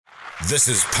This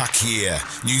is Puck Here,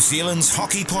 New Zealand's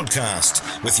hockey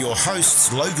podcast, with your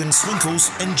hosts Logan Swinkles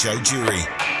and Joe Jury.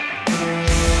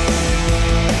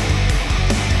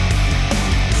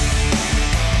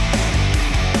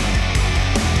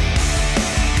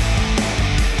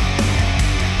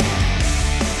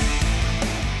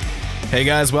 Hey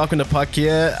guys, welcome to Puck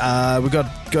Here. We've got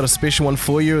a special one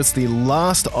for you. It's the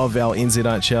last of our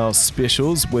NZIHL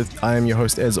specials. I am your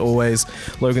host, as always,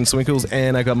 Logan Swinkles,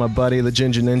 and I got my buddy, the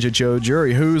Ginger Ninja, Joe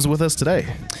Jury. Who's with us today?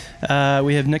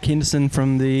 We have Nick Henderson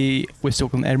from the West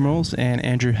Auckland Admirals and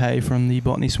Andrew Hay from the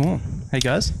Botany Swarm. Hey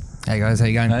guys. Hey guys, how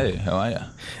you going? Hey, how are you?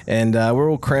 And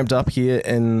we're all cramped up here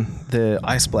in the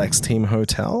Ice Blacks team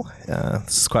hotel.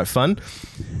 This is quite fun.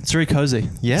 It's very cozy.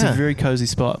 Yeah, it's a very cozy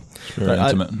spot. Very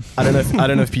intimate. I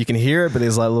don't know if you can hear it, but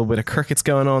there's like a little bit of crickets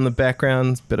going on in the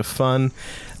background, bit of fun.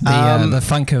 The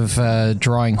funk of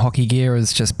drying hockey gear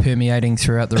is just permeating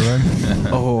throughout the room.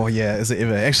 Oh yeah, is it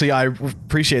ever? Actually, I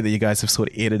appreciate that you guys have sort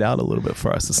of edited out a little bit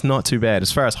for us. It's not too bad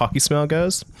as far as hockey smell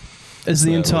goes. Is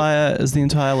the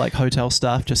entire like hotel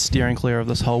staff just steering clear of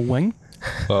this whole wing?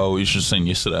 Well, you should have seen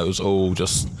yesterday. It was all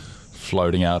just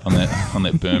floating out on that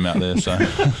berm out there, so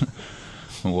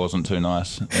it wasn't too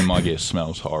nice. And my guess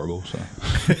smells horrible.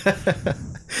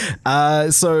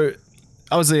 So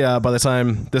obviously, by the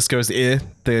time this goes to air,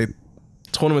 the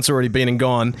tournament's already been and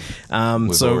gone.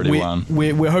 We've already won.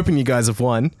 We're hoping you guys have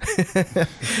won.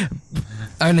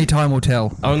 Only time will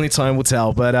tell. Only time will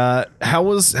tell. But how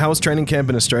was training camp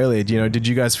in Australia? Did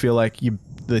you guys feel like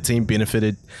the team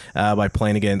benefited by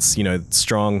playing against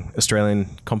strong Australian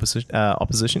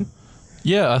opposition?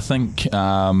 Yeah, I think it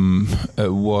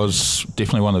was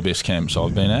definitely one of the best camps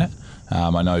I've been at.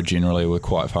 I know generally we're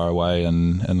quite far away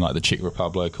in like the Czech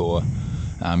Republic or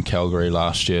Calgary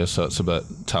last year, so it's a bit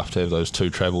tough to have those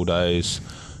 2 travel days,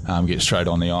 get straight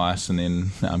on the ice and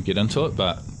then get into it.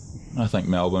 But I think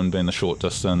Melbourne, being the short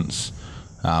distance,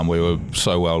 we were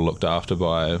so well looked after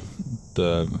by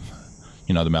the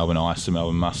Melbourne Ice, the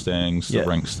Melbourne Mustangs, the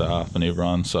rink staff and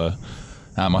everyone. So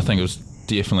I think it was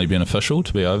definitely beneficial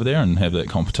to be over there and have that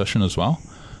competition as well.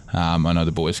 I know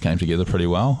the boys came together pretty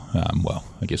well. Well,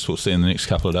 I guess we'll see in the next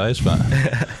couple of days,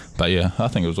 but yeah, I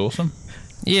think it was awesome.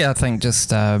 Yeah, I think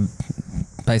just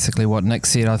basically what Nick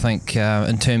said. I think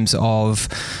in terms of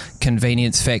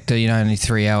convenience factor, only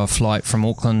 3-hour flight from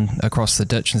Auckland across the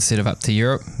ditch instead of up to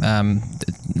Europe.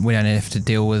 We don't have to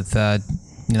deal with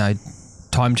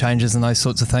time changes and those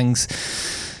sorts of things.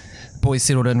 Boys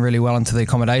settled in really well into the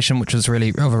accommodation, which was really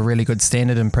of a really good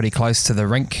standard and pretty close to the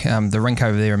rink. The rink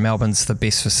over there in Melbourne's the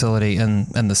best facility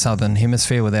in the Southern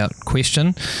Hemisphere without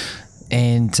question.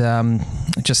 And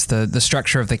just the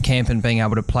structure of the camp and being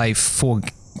able to play 4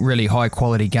 really high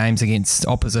quality games against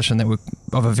opposition that were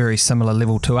of a very similar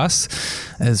level to us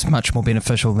is much more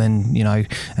beneficial than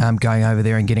going over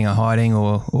there and getting a hiding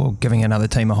or giving another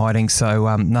team a hiding.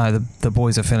 So no, the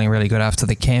boys are feeling really good after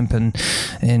the camp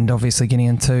and obviously getting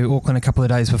into Auckland a couple of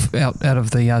days out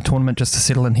of the tournament just to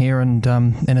settle in here and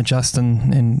adjust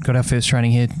and got our first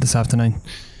training here this afternoon.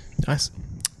 Nice.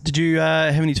 Did you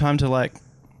have any time to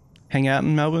hang out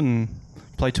in Melbourne and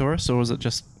play tourists, or was it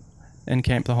just in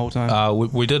camp the whole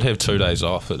time? We did have 2 days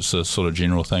off. It's a sort of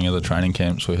general thing of the training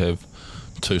camps. We have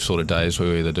 2 sort of days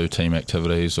where we either do team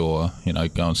activities or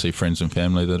go and see friends and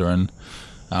family that are in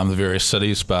the various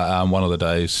cities. But one of the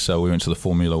days we went to the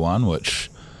Formula One, which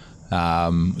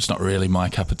it's not really my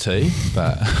cup of tea,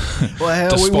 but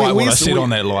despite what I said on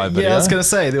that live video. Yeah, I was going to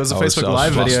say, there was a Facebook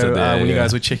Live video when you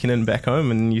guys were checking in back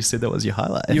home and you said that was your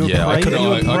highlight. I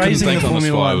couldn't think on the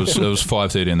fly. It was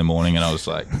 5:30 in the morning and I was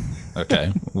like,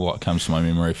 okay, what comes to my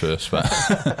memory first?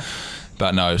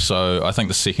 But no, so I think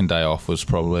the second day off was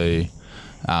probably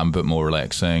a bit more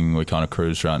relaxing. We kind of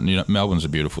cruised around. Melbourne's a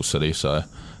beautiful city, so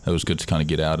it was good to kind of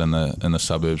get out in the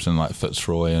suburbs and like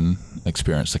Fitzroy and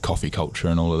experience the coffee culture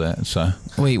and all of that. So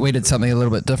we did something a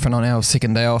little bit different on our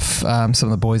second day off. Some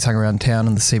of the boys hung around town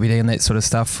in the CBD and that sort of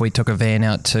stuff. We took a van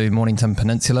out to Mornington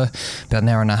Peninsula, about an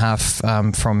hour and a half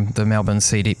from the Melbourne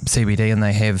CBD, and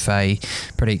they have a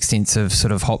pretty extensive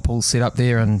sort of hot pool set up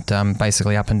there and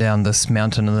basically up and down this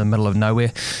mountain in the middle of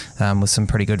nowhere with some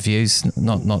pretty good views,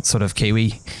 not sort of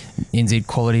Kiwi NZ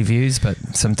quality views, but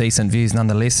some decent views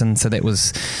nonetheless. And so that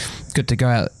was good to go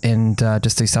out and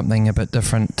just do something a bit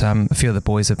different. A few of the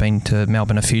boys have been to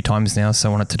Melbourne a few times now, so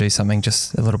I wanted to do something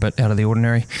just a little bit out of the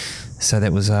ordinary. So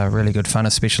that was really good fun,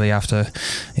 especially after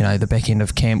the back end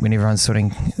of camp when everyone's starting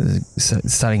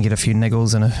to get a few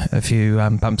niggles and a few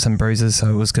bumps and bruises. So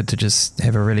it was good to just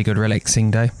have a really good relaxing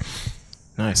day.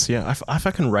 Nice. Yeah, I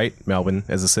fucking rate Melbourne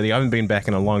as a city. I haven't been back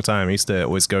in a long time. I used to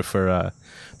always go for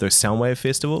those Soundwave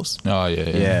festivals. Oh yeah.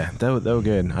 Yeah, they were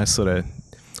good.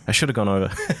 I should have gone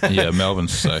over. Yeah,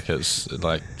 Melbourne's sick. It's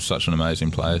like such an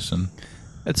amazing place, and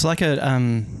It's like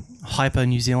a hyper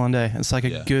New Zealand, eh? It's like a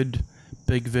Yeah. good,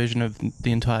 big version of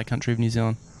the entire country of New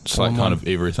Zealand. it's like kind of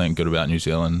everything good about New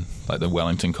Zealand, like the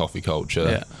Wellington coffee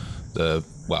culture. Yeah.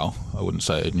 I wouldn't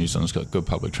say New Zealand's got good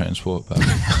public transport, but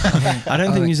I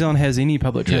don't think New Zealand has any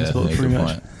public transport, yeah, pretty good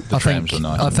much. point. The trams are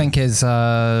nice. I think as We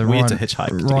had Ryan, to hitchhike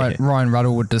to get here. Ryan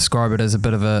Ruddle would describe it as a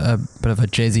bit of a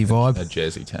jazzy vibe. a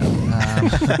jazzy town.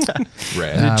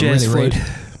 Rad. jazz really food.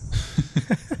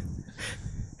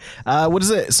 What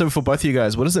does it? So for both of you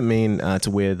guys, what does it mean to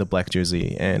wear the black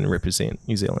jersey and represent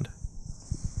New Zealand?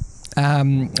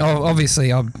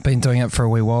 Obviously, I've been doing it for a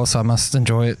wee while, so I must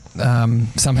enjoy it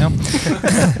somehow.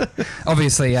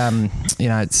 Obviously,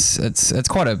 it's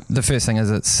quite a. The first thing is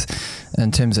it's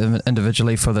in terms of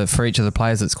individually for each of the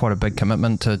players, it's quite a big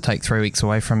commitment to take 3 weeks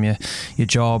away from your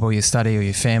job or your study or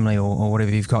your family or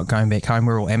whatever you've got going back home.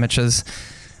 We're all amateurs.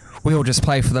 We all just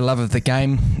play for the love of the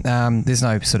game. There's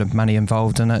no sort of money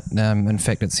involved in it. In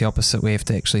fact, it's the opposite. We have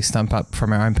to actually stump up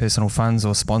from our own personal funds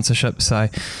or sponsorship. So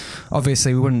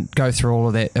obviously we wouldn't go through all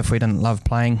of that if we didn't love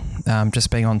playing. Just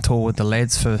being on tour with the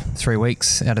lads for 3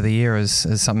 weeks out of the year is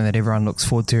something that everyone looks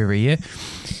forward to every year.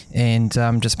 And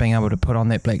just being able to put on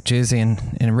that black jersey and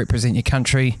represent your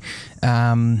country,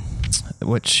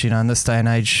 which, in this day and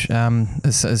age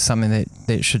is something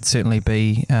that should certainly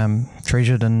be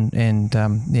treasured and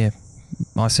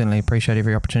I certainly appreciate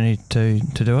every opportunity to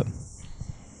do it.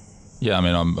 Yeah, I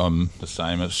mean, I'm the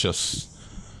same. It's just,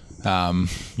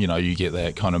 you get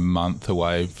that kind of month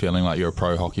away feeling like you're a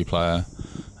pro hockey player.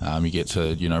 You get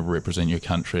to, represent your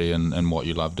country and what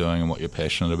you love doing and what you're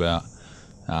passionate about,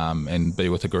 and be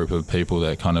with a group of people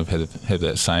that kind of have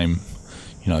that same,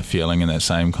 feeling and that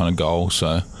same kind of goal.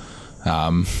 So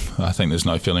I think there's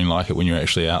no feeling like it when you're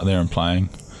actually out there and playing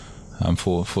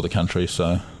for the country.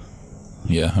 So,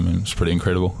 yeah, I mean, it's pretty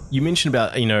incredible. You mentioned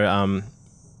about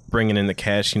bringing in the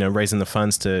cash, raising the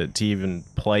funds to even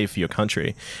play for your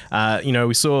country.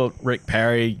 We saw Rick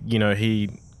Parry. He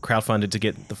crowdfunded to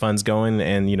get the funds going,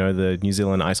 and the New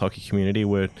Zealand ice hockey community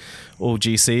were all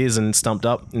GCs and stumped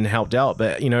up and helped out.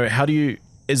 But how do you?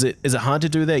 Is it hard to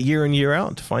do that year in year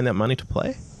out to find that money to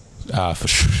play?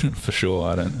 For sure.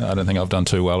 I don't think I've done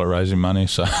too well at raising money.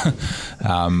 So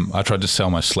I tried to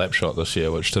sell my slap shot this year,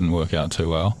 which didn't work out too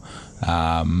well.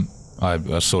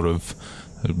 I sort of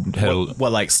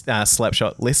had slap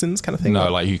shot lessons kind of thing?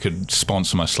 No, like you could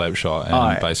sponsor my slap shot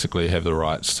and basically have the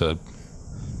rights to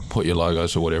put your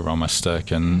logos or whatever on my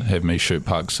stick and have me shoot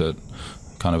pucks at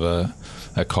kind of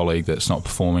a colleague that's not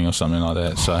performing or something like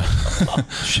that. So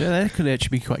Shit, that could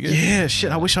actually be quite good. Yeah,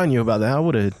 shit. I wish I knew about that. I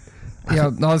would have.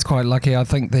 Yeah, I was quite lucky. I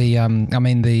think the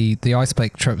ice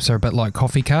pack trips are a bit like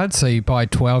coffee cards. So you buy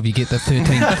 12, you get the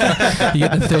 13th, you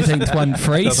get the 13th one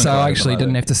free. So I actually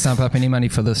didn't have to stump up any money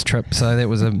for this trip. So that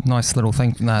was a nice little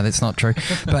thing. No, that's not true.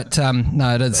 But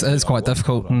no, it is quite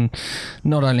difficult, and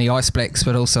not only ice blacks,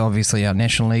 but also obviously our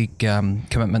National League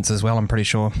commitments as well. I'm pretty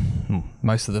sure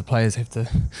most of the players have to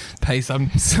pay some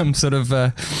sort of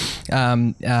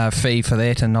fee for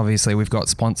that, and obviously we've got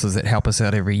sponsors that help us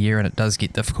out every year, and it does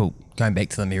get difficult going back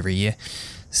to them every year.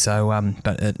 So,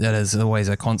 but it is always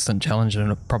a constant challenge,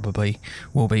 and it probably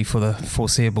will be for the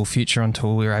foreseeable future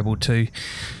until we're able to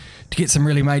get some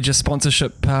really major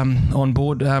sponsorship on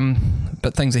board.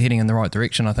 But things are heading in the right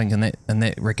direction, I think, in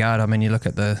that regard. I mean, you look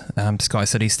at the Sky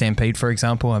City Stampede, for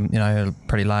example. A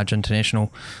pretty large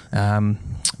international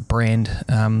brand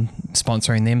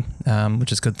sponsoring them,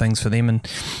 which is good things for them, and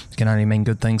can only mean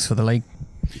good things for the league.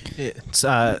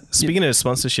 Yeah. Speaking of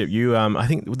sponsorship, you I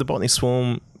think with the Botany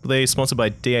Swarm, they're sponsored by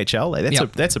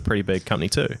DHL. That's a pretty big company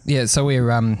too. Yeah, so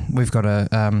we've got a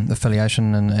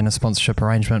affiliation and a sponsorship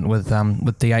arrangement with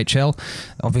DHL.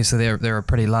 Obviously, they're a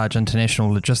pretty large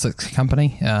international logistics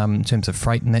company in terms of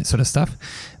freight and that sort of stuff.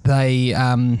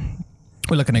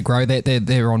 We're looking to grow that.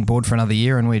 They're on board for another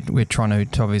year, and we're trying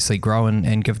to obviously grow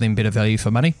and give them better value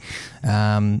for money.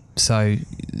 So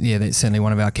yeah, that's certainly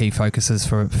one of our key focuses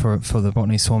for the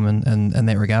Botany Swarm in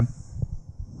that regard.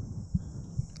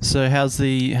 So how's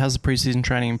the pre-season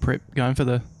training and prep going for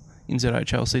the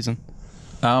NZIHL season?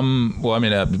 Well, I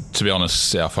mean, to be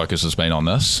honest, our focus has been on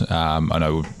this. I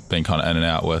know we've been kind of in and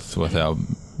out with our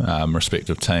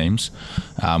respective teams.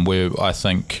 I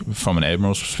think from an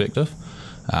Admirals perspective,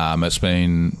 it's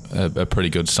been a pretty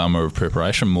good summer of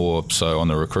preparation, more so on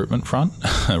the recruitment front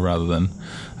rather than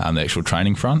the actual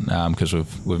training front, because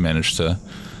we've managed to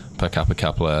pick up a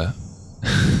couple of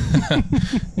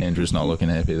Andrew's not looking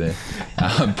happy there.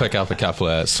 Pick up a couple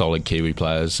of solid Kiwi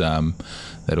players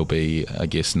that'll be, I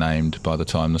guess, named by the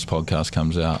time this podcast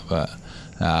comes out. But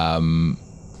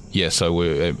yeah,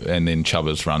 and then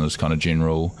Chubba's run is kind of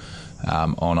general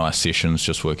on ice sessions,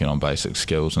 just working on basic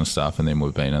skills and stuff, and then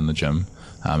we've been in the gym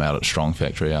out at Strong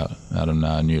Factory out in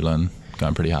New Lynn,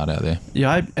 going pretty hard out there.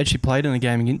 Yeah, I actually played in a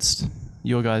game against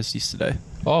your guys yesterday.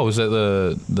 Oh, was that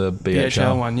the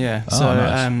BHL one? Yeah. Oh, so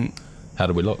nice. How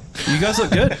did we look? You guys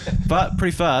look good, but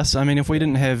pretty fast. I mean, if we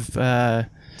didn't have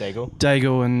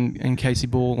Daigle and Casey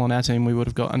Ball on our team, we would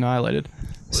have got annihilated.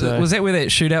 So was that where that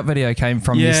shootout video came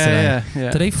from yesterday?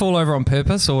 Yeah. Did he fall over on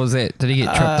purpose, or did he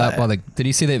get tripped up by the? Did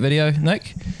you see that video,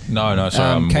 Nick? No.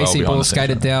 Sorry, Casey Ball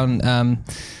skated down.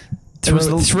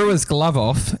 Threw his glove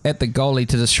off at the goalie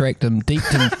to distract him,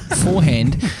 deeked him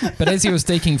forehand. But as he was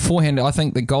deking forehand, I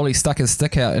think the goalie stuck his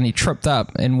stick out and he tripped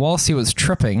up. And whilst he was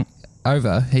tripping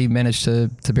over, he managed to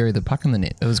bury the puck in the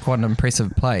net. It was quite an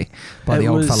impressive play by the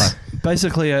old fella.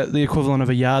 Basically the equivalent of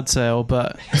a yard sale,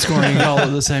 but scoring a goal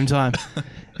at the same time.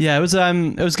 Yeah, it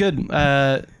was good.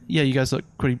 You guys look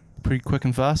pretty quick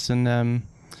and fast. And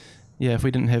if we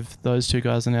didn't have those two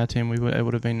guys on our team, it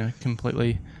would have been a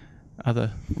completely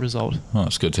other result. Oh,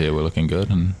 it's good to hear we're looking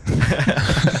good. And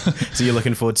so you're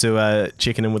looking forward to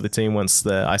checking in with the team once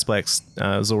the Ice Blacks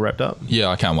is all wrapped up? Yeah,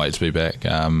 I can't wait to be back.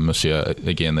 This year,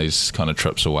 again, these kind of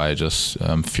trips away just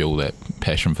fuel that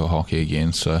passion for hockey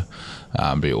again. So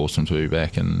it'd be awesome to be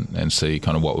back and see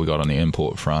kind of what we got on the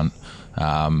import front,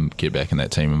 get back in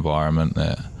that team environment,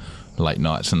 that late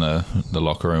nights in the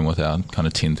locker room with our kind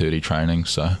of 10:30 training.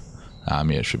 So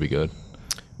it should be good.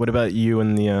 What about you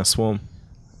and the Swarm?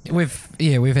 We've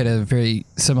had a very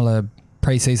similar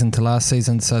pre-season to last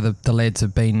season, so the lads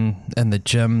have been in the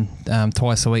gym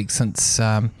twice a week since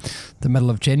the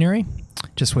middle of January,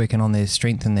 just working on their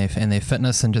strength and their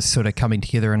fitness, and just sort of coming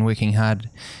together and working hard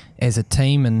as a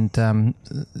team, and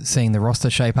seeing the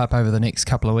roster shape up over the next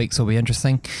couple of weeks will be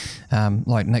interesting.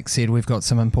 Like Nick said, we've got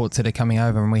some imports that are coming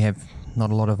over, and we have not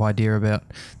a lot of idea about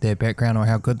their background or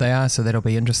how good they are, so that'll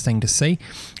be interesting to see.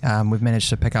 We've managed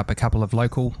to pick up a couple of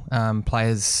local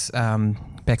players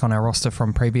back on our roster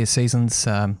from previous seasons.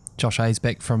 Josh A's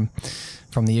back from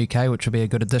the UK, which will be a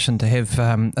good addition to have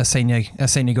a senior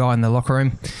guy in the locker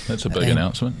room. That's a big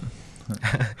announcement.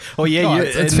 Oh yeah,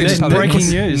 it's breaking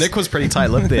news. Nick was pretty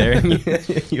tight-lipped there.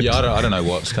 I don't know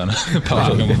what's kind of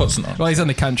public and what's not. Well, he's in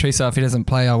the country, so if he doesn't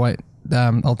play,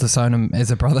 I'll disown him as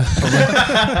a brother.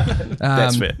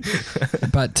 That's fair.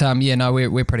 But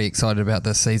we're pretty excited about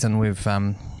this season. We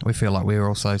feel like we're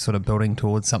also sort of building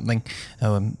towards something.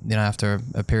 After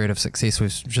a period of success,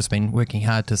 we've just been working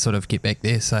hard to sort of get back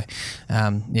there. So,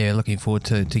 looking forward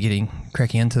to getting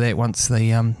cracking into that once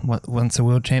the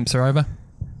World Champs are over.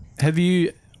 Have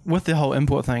you, with the whole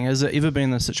import thing, has it ever been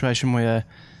in a situation where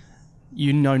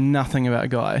you know nothing about a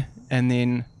guy and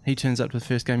then he turns up to the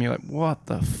first game, you're like, what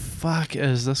the fuck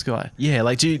is this guy? Yeah,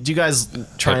 like, do you guys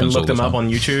try and look them up on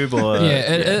YouTube? Or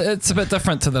it's a bit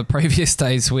different to the previous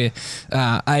days where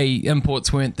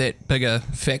imports weren't that big a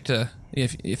factor.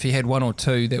 If you had one or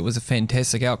two, that was a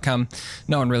fantastic outcome.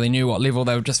 No one really knew what level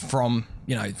they were just from,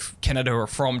 Canada or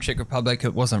from Czech Republic.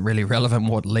 It wasn't really relevant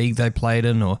what league they played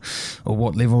in or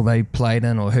what level they played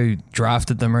in or who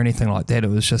drafted them or anything like that. It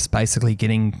was just basically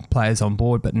getting players on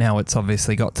board. But now it's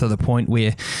obviously got to the point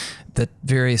where the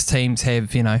various teams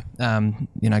have, quite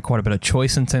a bit of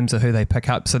choice in terms of who they pick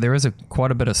up. So there is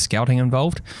quite a bit of scouting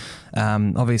involved.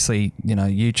 Obviously,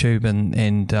 YouTube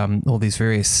and all these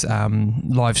various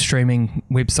live streaming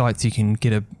websites, you can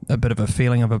get a bit of a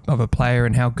feeling of a player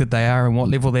and how good they are and what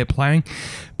level they're playing.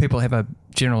 People have a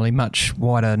generally much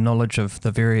wider knowledge of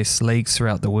the various leagues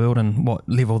throughout the world and what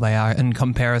level they are in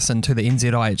comparison to the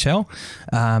NZIHL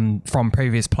from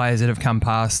previous players that have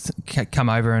come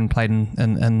over and played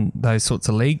in those sorts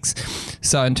of leagues.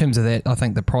 So in terms of that, I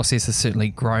think the process has certainly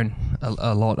grown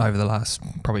a lot over the last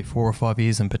probably 4 or 5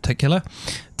 years in particular,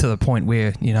 to the point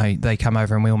where they come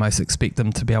over and we almost expect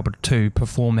them to be able to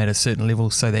perform at a certain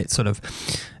level. So that sort of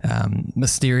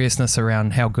mysteriousness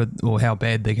around how good or how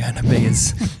bad they're going to be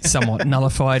is somewhat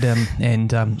nullified, and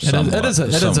it is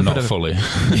a bit of fully.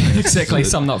 Exactly,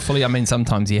 some not fully. I mean,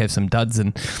 sometimes you have some duds,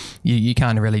 and you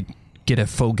can't really get a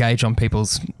full gauge on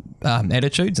people's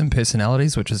attitudes and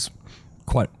personalities, which is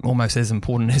quite almost as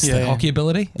important as the hockey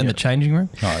ability in the changing room.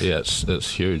 Oh yeah,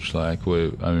 it's huge. Like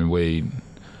we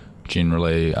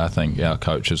generally, I think our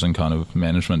coaches and kind of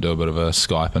management do a bit of a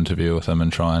Skype interview with them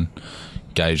and try and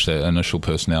gauge their initial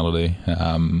personality,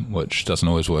 which doesn't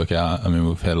always work out. I mean,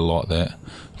 we've had a lot that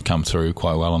come through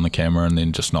quite well on the camera and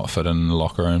then just not fit in the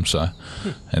locker room. So,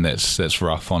 and that's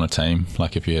rough on a team.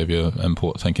 Like if you have your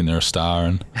import thinking they're a star,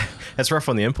 and that's rough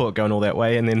on the import going all that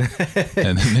way, and then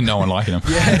and then no one liking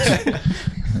them.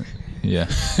 Yeah.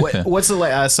 What's the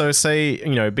like? So say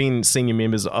being senior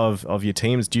members of your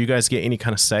teams, do you guys get any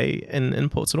kind of say in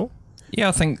imports at all? Yeah,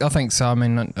 I think so. I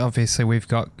mean, obviously we've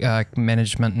got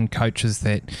management and coaches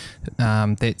that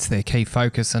that's their key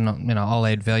focus, and I'll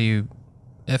add value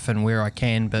if and where I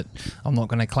can, but I'm not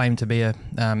going to claim to be a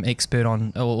expert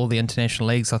on all the international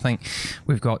leagues. I think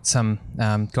we've got some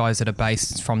guys that are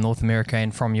based from North America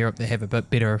and from Europe that have a bit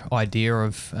better idea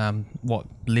of what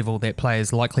level that player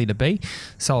is likely to be.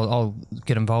 So I'll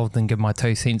get involved and give my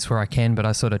 2 cents where I can, but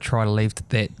I sort of try to leave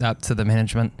that up to the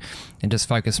management and just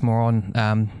focus more on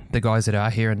the guys that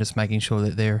are here and just making sure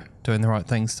that they're doing the right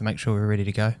things to make sure we're ready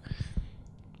to go.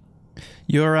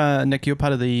 You're Nick. You're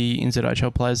part of the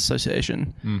NZIHL Players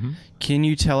Association. Mm-hmm. Can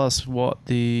you tell us what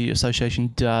the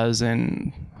association does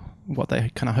and what they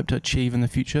kind of hope to achieve in the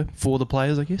future for the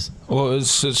players? I guess. Well,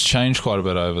 it's changed quite a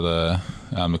bit over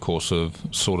the course of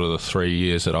sort of the 3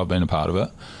 years that I've been a part of it.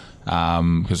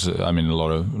 Because I mean, a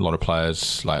lot of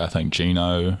players, like I think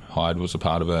Gino Hyde was a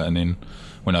part of it, and then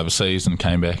went overseas and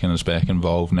came back and is back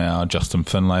involved now. Justin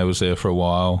Finlay was there for a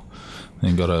while,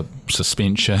 then got a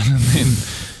suspension, and then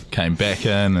came back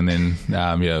in, and then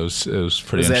it was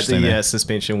pretty interesting. Was that the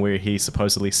suspension where he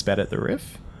supposedly spat at the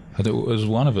ref? I think it was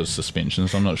one of his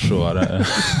suspensions. I'm not sure. I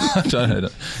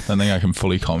don't think I can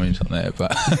fully comment on that.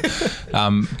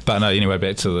 But no. Anyway,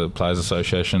 back to the Players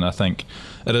Association. I think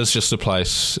it is just a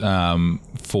place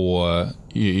for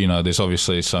there's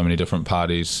obviously so many different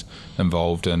parties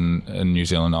involved in New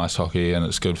Zealand ice hockey, and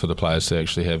it's good for the players to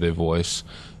actually have their voice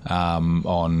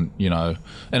on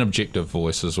an objective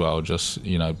voice as well. Just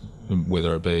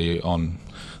whether it be on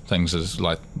things as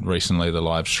like recently the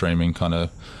live streaming kind of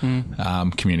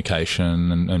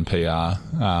communication and PR,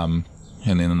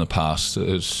 and then in the past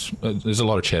there's a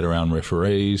lot of chat around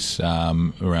referees,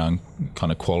 around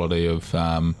kind of quality of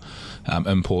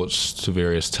imports to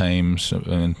various teams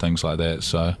and things like that.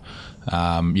 So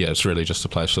it's really just a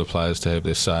place for the players to have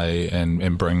their say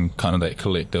and bring kind of that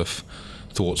collective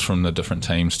thoughts from the different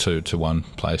teams to one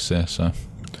place there. So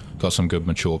got some good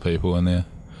mature people in there,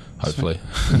 hopefully.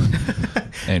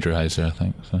 Andrew Hayes there, I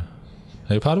think. So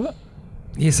are you part of it?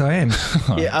 Yes, I am.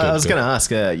 I was going to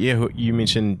ask, you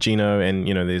mentioned Gino, and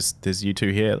there's you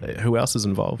two here. Who else is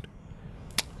involved?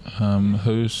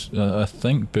 I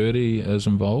think Birdie is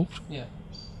involved. Yeah,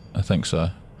 I think so.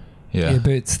 Yeah,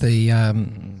 Bert's the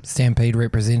Stampede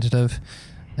representative,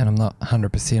 and I'm not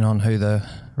 100% on who the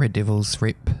Red Devils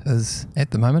rep is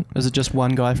at the moment. Is it just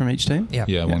one guy from each team?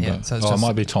 Yeah, one guy. So it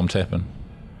might be Tom Tappan.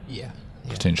 Yeah.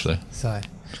 Potentially. So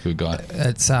it's a good guy.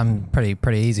 It's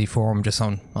pretty easy for him just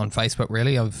on Facebook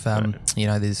really. I've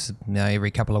there's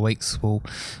every couple of weeks we'll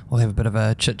have a bit of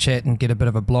a chit chat and get a bit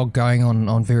of a blog going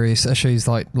on various issues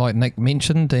like Nick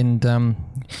mentioned, and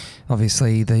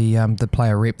obviously the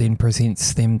player rep then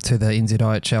presents them to the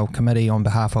NZIHL committee on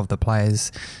behalf of the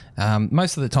players.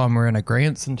 Most of the time we're in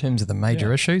agreement in terms of the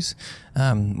major issues.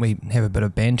 We have a bit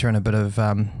of banter and a bit of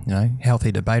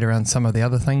healthy debate around some of the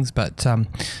other things, but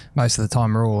most of the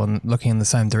time we're all looking in the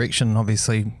same direction,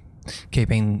 obviously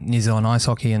keeping New Zealand ice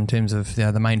hockey in terms of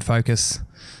the main focus,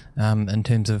 in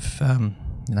terms of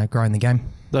growing the game.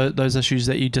 Those issues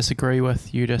that you disagree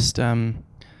with, you just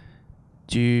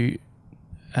do you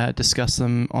discuss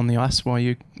them on the ice while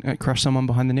you crush someone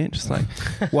behind the net? Just like,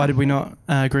 why did we not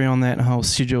agree on that whole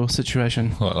schedule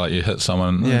situation? Like you hit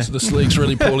someone, this league's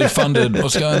really poorly funded,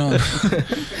 what's going on?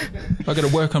 I got to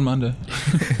work on Monday.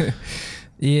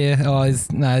 There's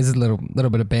a little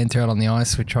bit of banter out on the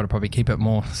ice. We try to probably keep it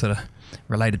more sort of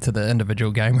related to the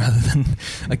individual game rather than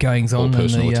a goings on in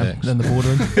the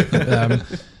boardroom.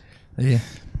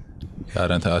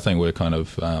 I think we're kind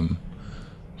of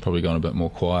probably gone a bit more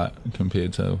quiet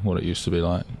compared to what it used to be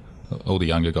like. All the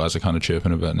younger guys are kind of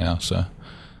chirping a bit now, so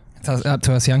it's up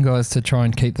to us young guys to try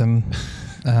and keep them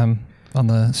on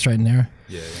the straight and narrow.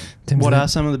 Yeah. What are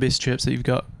some of the best chirps that you've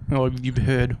got, or you've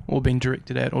heard, or been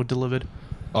directed at, or delivered?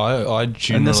 I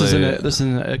generally... And this is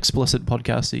an explicit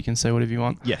podcast, so you can say whatever you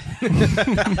want. Yeah.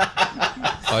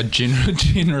 I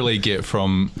generally get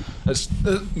from...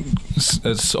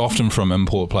 It's often from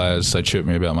import players. They chirp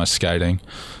me about my skating.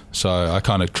 So I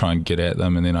kind of try and get at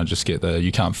them, and then I just get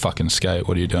you can't fucking skate,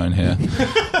 what are you doing here?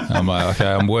 I'm like,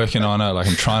 okay, I'm working on it, like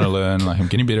I'm trying to learn, like I'm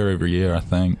getting better every year, I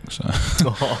think. So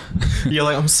You're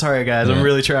like, I'm sorry guys, I'm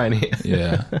really trying here.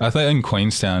 Yeah. I think in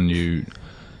Queenstown you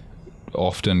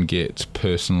often get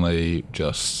personally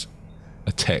just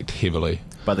attacked heavily.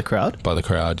 By the crowd? By the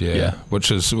crowd, yeah.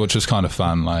 Which is kind of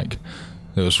fun. Like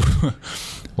there was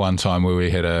one time where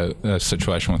we had a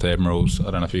situation with Admirals,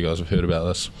 I don't know if you guys have heard about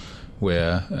this,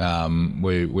 where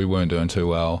we weren't doing too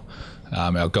well.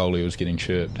 Our goalie was getting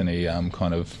chirped, and he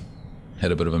kind of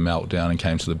had a bit of a meltdown and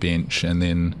came to the bench, and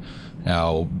then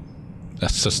our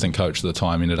assistant coach at the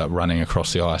time ended up running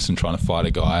across the ice and trying to fight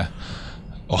a guy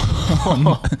in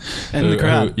the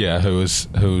crowd.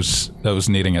 Who was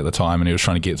netting at the time, and he was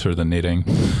trying to get through the netting.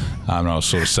 And I was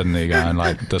sort of sitting there going,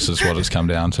 like, this is what it's come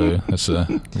down to. It's a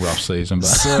rough season, but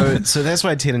so that's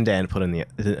why Ted and Dan put in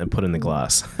the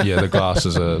glass. yeah, the glass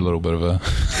is a little bit of a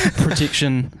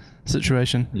protection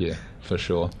situation. Yeah, for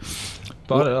sure.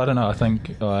 But I don't know. I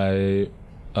think I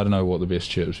don't know what the best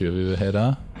chirps you've ever had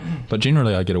are, but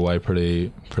generally I get away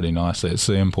pretty nicely. It's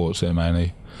the imports that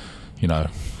mainly,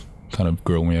 kind of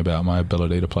grill me about my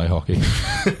ability to play hockey.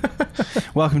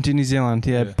 Welcome to New Zealand.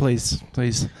 Yeah. Please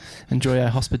enjoy our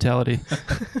hospitality.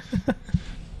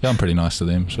 Yeah, I'm pretty nice to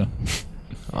them. So,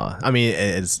 I mean,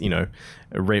 it's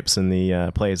reps in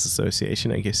the Players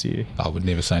Association. I guess I would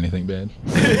never say anything bad.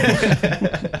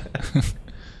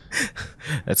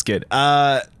 That's good.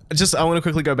 I want to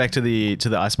quickly go back to the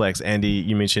Ice Blacks. Andy,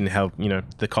 you mentioned how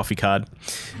the coffee card.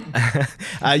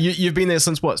 You've been there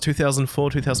since what,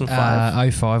 2004,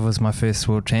 2005? 05 was my first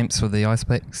World Champs with the Ice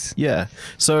Blacks. Yeah.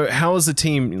 So how has the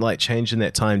team changed in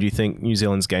that time? Do you think New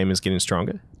Zealand's game is getting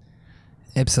stronger?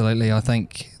 Absolutely. I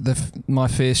think my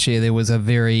first year it was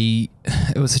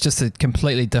just a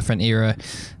completely different era.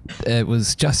 It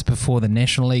was just before the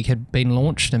National League had been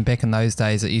launched, and back in those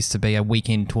days it used to be a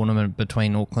weekend tournament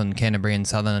between Auckland, Canterbury and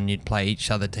Southern, and you'd play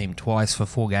each other team twice for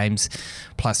 4 games,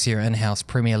 plus your in-house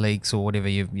Premier Leagues or whatever,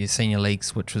 your senior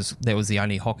leagues, that was the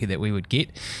only hockey that we would get.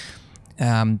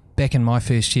 Back in my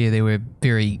first year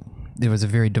there was a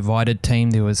very divided team.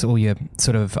 There was all your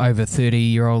sort of over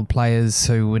 30-year-old players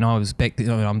who, when I was back then,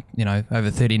 I'm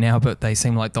over 30 now, but they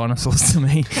seem like dinosaurs to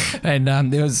me. And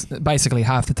there was basically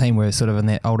half the team were sort of in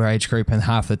that older age group, and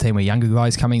half the team were younger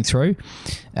guys coming through.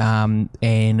 And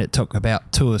it took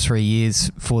about 2 or 3 years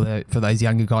for those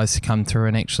younger guys to come through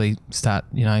and actually start,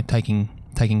 taking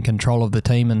control of the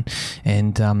team,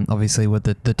 and obviously with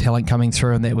the talent coming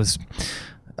through, and that was,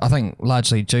 I think,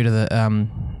 largely due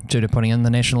to putting in the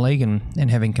National League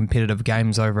and having competitive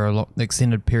games over a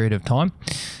extended period of time.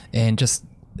 And just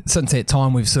since that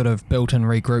time, we've sort of built and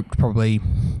regrouped probably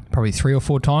 3 or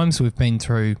 4 times. We've been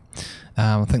through,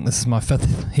 I think this is my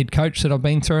 5th head coach that I've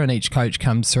been through, and each coach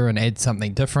comes through and adds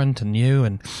something different and new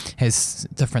and has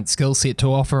different skill set to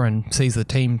offer and sees the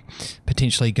team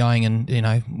potentially going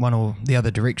in one or the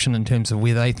other direction in terms of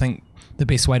where they think the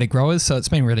best way to grow is. So it's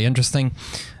been really interesting.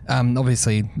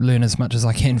 Obviously learn as much as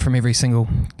I can from every single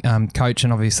coach,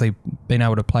 and obviously been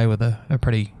able to play with a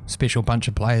pretty special bunch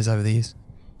of players over the years.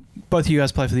 Both of you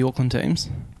guys play for the Auckland teams.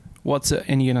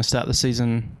 And you're going to start the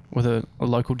season with a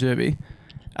local derby.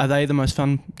 Are they the most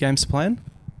fun games to play in?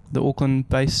 The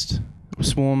Auckland-based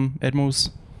Swarm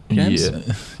Admirals games?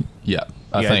 Yeah.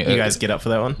 I think you guys get up for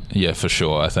that one? Yeah, for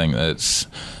sure. I think it's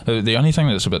the only thing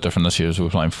that's a bit different this year is we're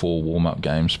playing 4 warm-up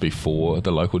games before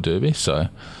the local derby. So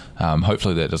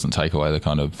hopefully that doesn't take away the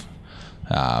kind of,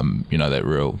 that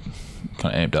real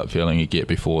kind of amped up feeling you get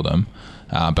before them.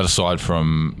 But aside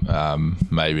from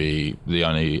maybe the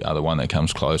only other one that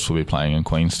comes close, we'll be playing in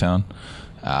Queenstown.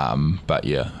 But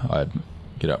yeah, I'd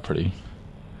get up pretty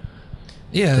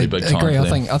big time. I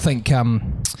agree. I think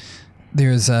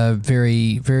there is a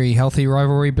very, very healthy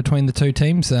rivalry between the two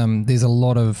teams. There's a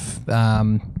lot of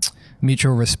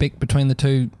mutual respect between the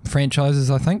two franchises,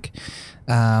 I think.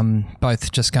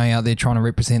 Both just going out there trying to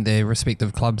represent their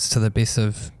respective clubs to the best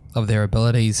of their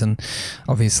abilities, and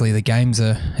obviously the games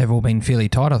have all been fairly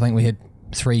tight. I think we had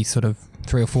 3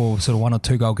 or 4 sort of 1 or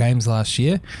 2 goal games last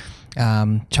year.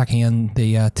 Chucking in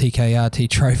the TKRT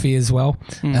trophy as well.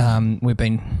 We've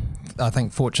been, I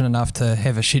think, fortunate enough to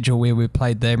have a schedule where we've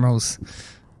played the Admirals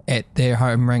at their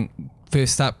home rink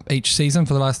first up each season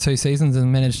for the last 2 seasons,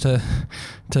 and managed to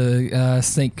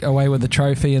sneak away with the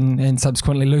trophy and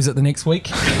subsequently lose it the next week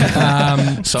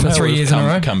for 3 years in a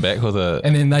row. Come back with it,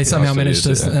 and then they somehow managed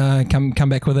to come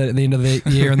back with it at the end of the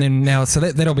year, and then now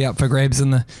that'll be up for grabs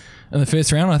in the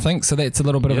first round, I think. So that's a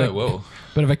little bit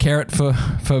of a carrot for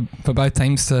both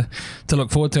teams to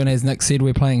look forward to. And as Nick said,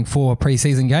 we're playing 4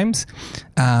 pre-season games,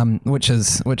 which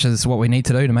is what we need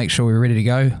to do to make sure we're ready to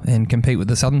go and compete with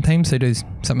the southern teams who do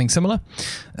something similar.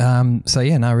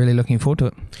 Really looking forward to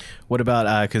it. What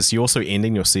about because you're also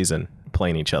ending your season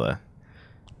playing each other?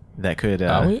 That could,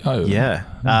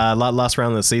 last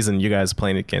round of the season, you guys are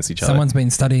playing against each other. Someone's been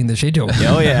studying the schedule.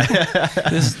 Oh yeah,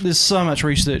 there's so much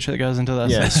research that goes into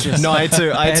this. Yeah. It's just I had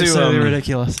to absolutely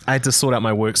ridiculous. I had to sort out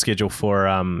my work schedule for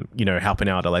helping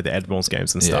out at the Admirals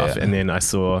games and stuff, and then I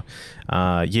saw,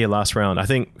 last round. I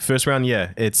think first round,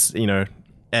 it's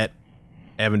at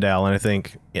Avondale, and I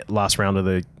think last round of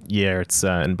the year it's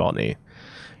in Botany.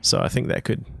 So I think that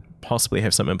could possibly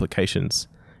have some implications,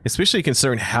 especially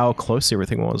considering how close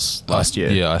everything was last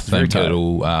year. Yeah, I Very think tight.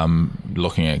 it'll,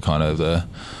 looking at kind of the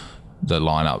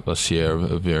lineup this year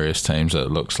of various teams,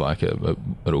 it looks like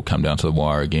it'll come down to the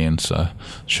wire again. So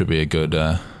it should be a good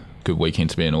weekend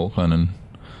to be in Auckland and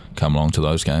come along to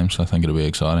those games. I think it'll be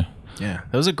exciting. Yeah,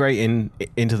 that was a great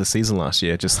into the season last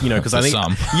year. Just because I think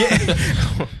some.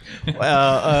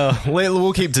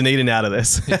 we'll keep Dunedin out of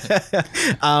this.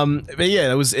 But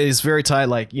yeah, it was very tight.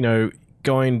 Like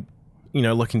going.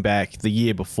 Looking back, the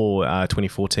year before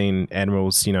 2014,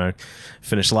 Admirals,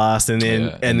 finished last, and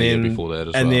then the year before that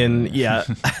as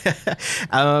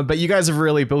well. But you guys have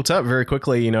really built up very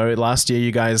quickly. Last year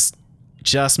you guys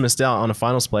just missed out on a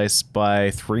finals place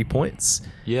by 3 points.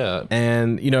 Yeah.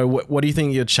 And what do you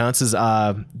think your chances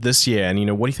are this year? And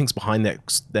what do you think's behind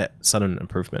that sudden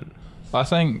improvement? I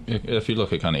think if you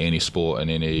look at kind of any sport and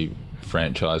any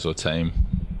franchise or team.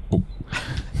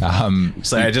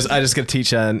 So I just got to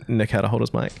teach Nick how to hold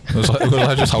his mic. Was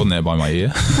I just holding that by my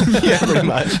ear? Yeah, pretty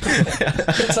much.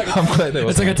 I'm glad that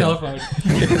It's like a telephone.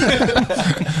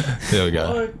 There we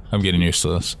go. I'm getting used to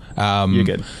this. You're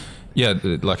good. Yeah,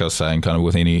 like I was saying, kind of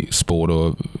with any sport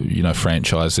or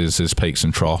franchises, there's peaks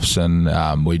and troughs,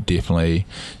 and we definitely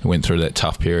went through that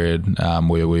tough period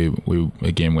where we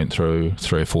again went through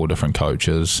 3 or 4 different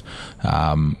coaches.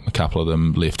 A couple of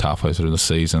them left halfway through the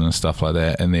season and stuff like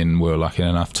that, and then we were lucky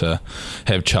enough to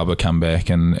have Chubba come back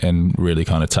and really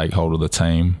kind of take hold of the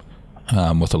team.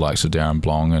 With the likes of Darren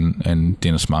Blong and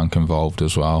Dennis Monk involved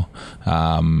as well.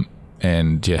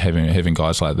 And yeah, having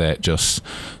guys like that just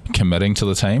committing to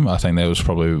the team, I think that was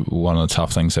probably one of the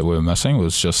tough things that we were missing,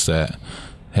 was just that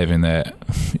having that,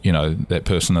 that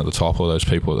person at the top, or those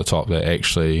people at the top that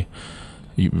actually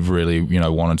really,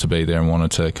 wanted to be there and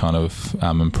wanted to kind of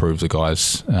improve the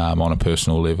guys on a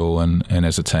personal level and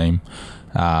as a team.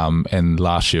 And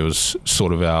last year was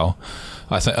sort of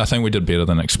I think we did better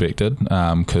than expected,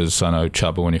 because I know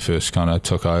Chubba, when he first kind of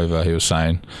took over, he was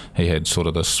saying he had sort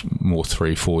of this more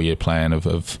 3-4 year plan of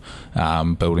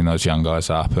building those young guys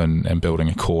up and building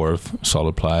a core of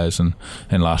solid players, and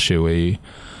last year we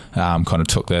kind of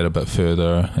took that a bit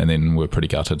further, and then we're pretty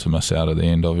gutted to miss out at the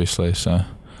end, obviously. So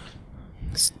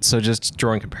just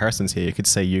drawing comparisons here, you could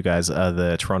say you guys are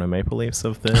the Toronto Maple Leafs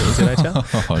of the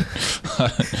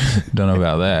NZIHL. Don't know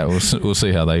about that. We'll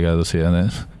see how they go this year.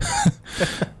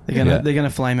 They're gonna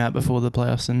flame out before the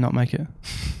playoffs and not make it.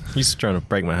 You're just trying to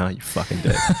break my heart, you fucking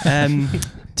dick.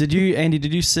 Did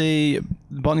you see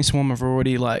Botany Swarm have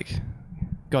already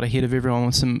got ahead of everyone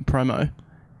with some promo?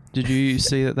 Did you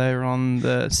see that they were on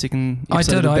the second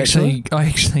episode of Pestchelor? I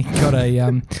actually got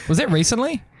a. Was that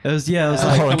recently? It was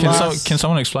like hold on, can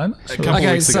someone explain this?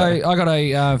 Okay, so I got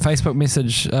a Facebook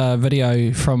message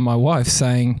video from my wife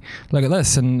saying, "Look at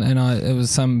this," and it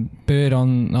was some bird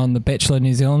on the Bachelor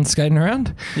New Zealand skating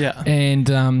around. Yeah, and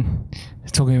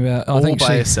talking about all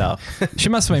by herself. She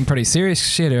must have been pretty serious.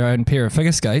 She had her own pair of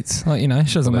figure skates. She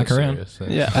doesn't muck around.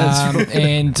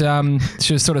 And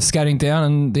she was sort of skating down,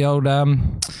 and the old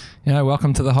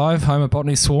welcome to the Hive, home of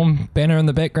Botany Swarm banner in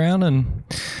the background, and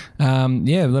a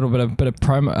little bit of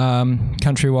promo,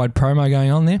 countrywide promo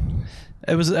going on there.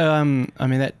 It was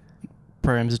that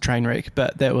program's a train wreck,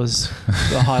 but that was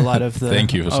the highlight of the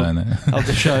thank you for saying that of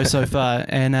the show so far.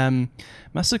 And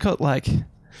must have got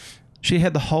she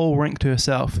had the whole rink to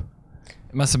herself.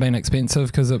 It must have been expensive,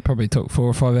 because it probably took 4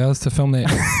 or 5 hours to film that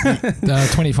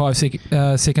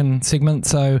 25-second segment.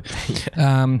 So,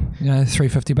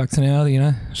 $350 an hour.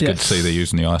 It's good to see they're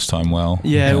using the ice time well.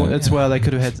 Yeah, it's well. They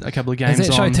could have had a couple of games. Is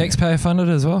that show taxpayer funded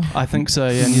as well? I think so.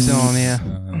 Yeah, New Zealand on air.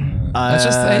 No,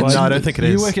 I don't think it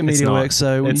is. You work at MediaWorks,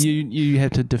 so you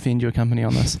have to defend your company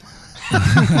on this.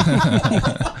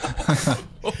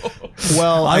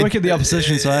 Well, I work at the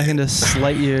opposition, so I can just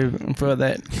slate you for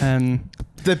that.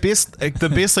 The best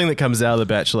thing that comes out of The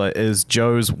Bachelor is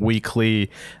Joe's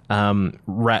weekly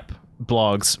rap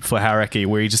blogs for Hauraki,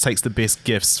 where he just takes the best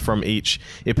gifts from each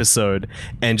episode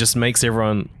and just makes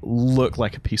everyone look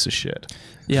like a piece of shit.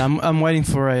 Yeah, I'm waiting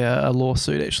for a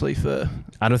lawsuit actually for.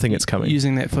 I don't think it's coming.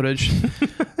 Using that footage.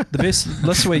 The best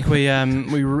this week we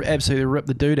absolutely ripped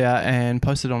the dude out and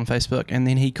posted it on Facebook, and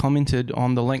then he commented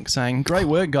on the link saying, "Great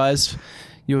work, guys,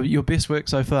 your best work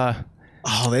so far."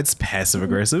 Oh, that's passive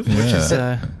aggressive. Yeah. Which is,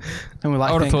 and we're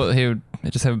like, I would have thought he would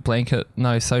just have a blanket,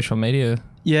 no social media.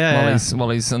 Yeah, while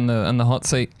he's in the hot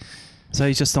seat. So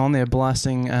he's just on there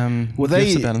blasting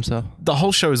gifts about himself. The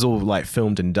whole show is all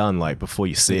filmed and done before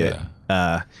you see it.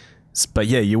 But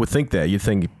yeah, you would think that. You'd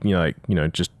think,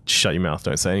 just shut your mouth,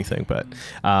 don't say anything. But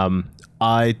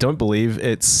I don't believe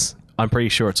it's I'm pretty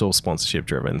sure it's all sponsorship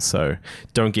driven. So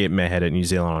don't get mad at New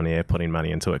Zealand on air putting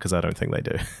money into it, because I don't think they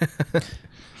do.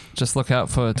 Just look out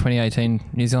for 2018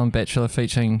 New Zealand Bachelor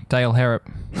featuring Dale Harrop.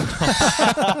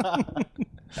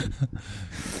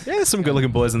 Yeah, there's some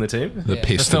good-looking boys in the team. The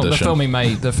Pest edition.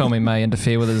 The filming may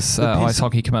interfere with his ice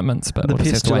hockey commitments, but we'll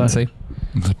just have to wait and see.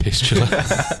 The Pestchelor.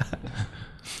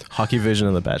 Hockey version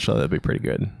of The Bachelor, that'd be pretty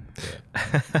good.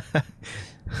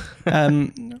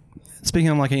 Speaking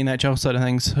on like an NHL side of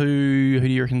things, who do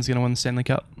you reckon is going to win the Stanley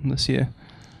Cup this year?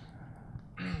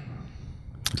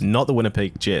 Not the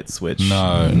Winnipeg Jets, which Nick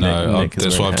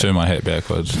that's why I've turned my hat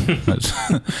backwards. It's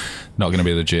not going to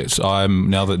be the Jets.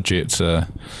 Now that Jets are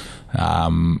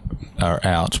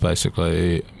out,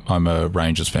 basically, I'm a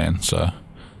Rangers fan, so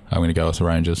I'm going to go with the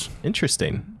Rangers.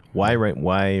 Interesting. Why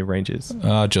Rangers?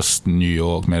 Just New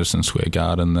York, Madison Square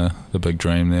Garden, the big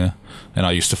dream there. And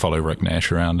I used to follow Rick Nash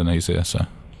around, and he's there, so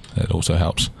that also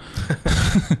helps.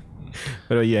 What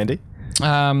about you, Andy?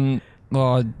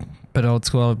 Well, but old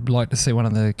school, I'd like to see one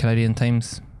of the Canadian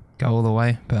teams go all the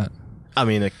way, but I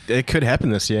mean, it could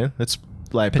happen this year. It's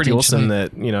like pretty awesome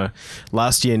that,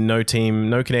 last year no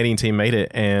Canadian team made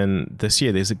it, and this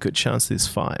year there's a good chance there's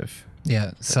 5.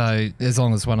 Yeah, so as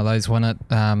long as one of those win it,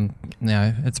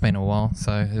 it's been a while,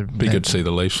 so it'd be good to see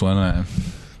the Leafs win it.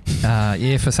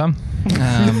 Yeah, for some.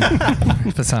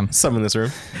 For some. Some in this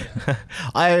room.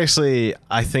 I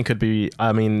think it'd be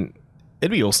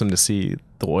awesome to see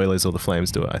the Oilers or the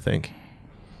Flames do it, I think.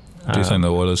 Do you think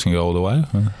the Oilers can go all the way?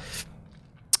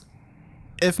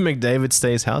 If McDavid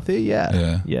stays healthy,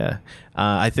 yeah.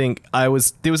 I think I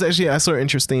saw an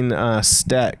interesting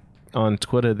stat on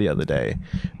Twitter the other day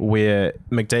where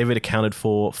McDavid accounted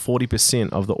for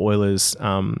 40% of the Oilers'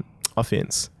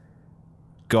 offense,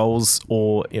 goals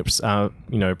or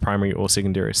primary or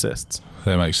secondary assists.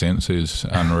 That makes sense. He's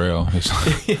unreal.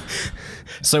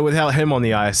 So without him on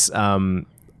the ice,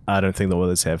 I don't think the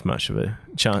Oilers have much of a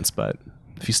chance, but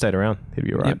if he stayed around, he'd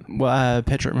be all right. Yep. Well,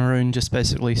 Patrick Maroon just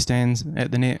basically stands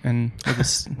at the net and with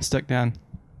his stick down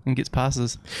and gets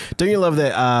passes. Don't you love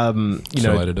that?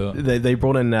 Way to do it. They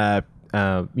brought in Milan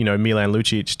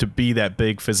Lucic to be that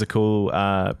big physical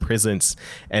presence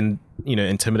and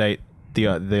intimidate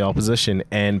the opposition.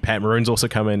 And Pat Maroon's also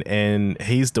come in and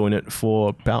he's doing it for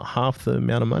about half the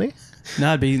amount of money. No,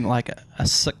 it'd be like a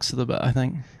sixth of the bit, I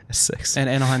think. A sixth. And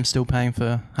Anaheim's still paying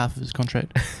for half of his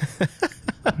contract.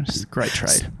 It's a great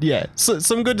trade. Yeah, so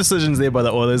some good decisions there by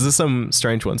the Oilers. There's some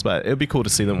strange ones, but it'd be cool to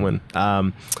see them win.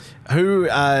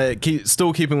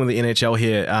 Still keeping with the NHL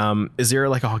here, is there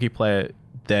like a hockey player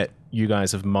that you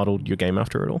guys have modeled your game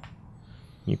after at all?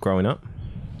 You growing up?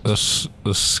 This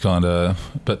is kind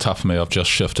of a bit tough for me. I've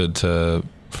just shifted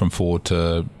from forward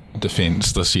to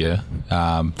defence this year,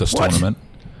 this tournament.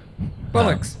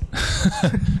 Bollocks.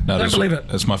 No, don't believe it.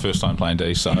 It's my first time playing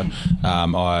D, so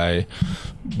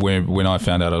when I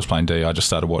found out I was playing D, I just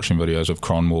started watching videos of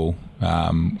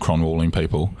Cronwalling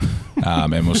people,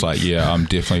 and was like, yeah, I'm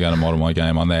definitely going to model my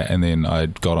game on that. And then I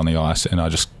got on the ice and I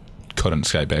just couldn't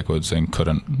skate backwards and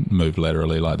couldn't move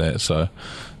laterally like that. So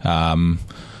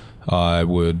I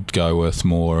would go with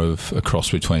more of a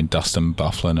cross between Dustin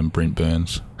Byfuglien and Brent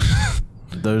Burns.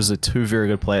 Those are two very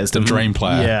good players. The dream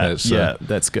player. Yeah,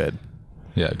 that's good.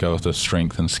 Yeah, go with the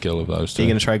strength and skill of those two. Are you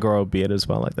going to try grow a beard as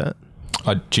well like that?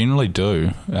 I generally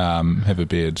do have a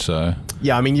beard, so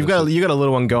yeah. I mean, you got a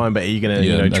little one going, but are you going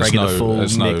to try to get the full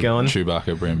neck going?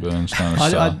 Chewbacca, Brent Burns kind of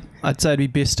stuff. I'd say it'd be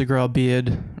best to grow a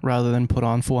beard rather than put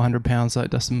on 400 pounds like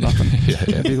Dustin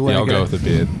Byfuglien. I'll go with the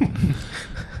beard.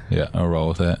 Yeah, I'll roll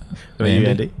with that. What about you,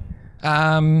 Andy?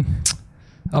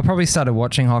 I probably started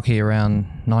watching hockey around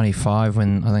 95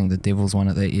 when I think the Devils won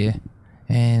it that year.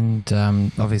 And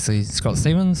obviously Scott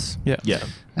Stevens. Yeah.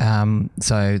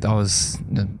 So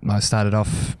I started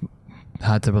off,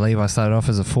 hard to believe, I started off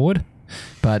as a forward,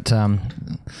 but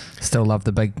still love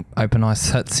the big open ice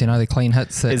hits, the clean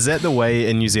hits. Is that the way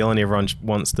in New Zealand everyone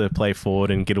wants to play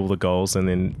forward and get all the goals, and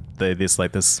then there's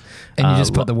like this... And you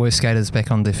just put the worst skaters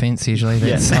back on defence usually.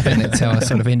 I think that's how I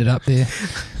sort of ended up there.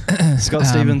 Scott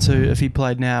Stevens, who if he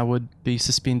played now would be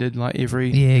suspended like every...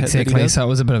 Yeah, exactly. So it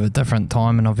was a bit of a different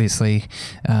time, and obviously,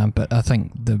 but I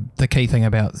think the key thing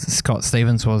about Scott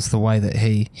Stevens was the way that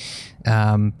he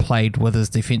played with his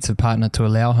defensive partner to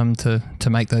allow him to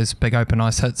make those big open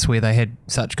ice hits where they had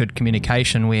such good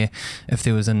communication, where if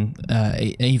there was an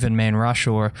even man rush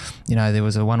or there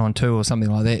was a 1-on-2 or something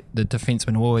like that, the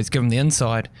defenseman would always give him the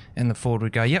inside and the forward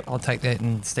would go, yep, I'll take that,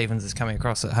 and Stevens is coming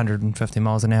across at 150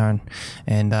 miles an hour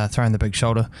and throwing the big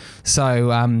shoulder.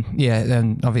 So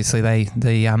and obviously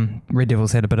the Red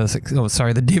Devils had a bit of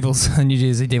the Devils, the New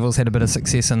Jersey Devils had a bit of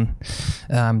success in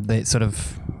that sort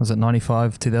of, was it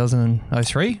 95,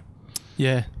 2003?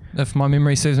 Yeah. if my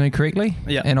memory serves me correctly.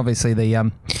 Yeah. And obviously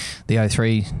the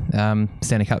 03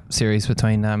 Stanley Cup series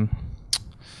between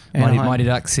Mighty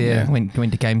Ducks, went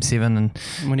to Game 7 and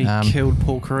when he killed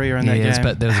Paul Correa in that game.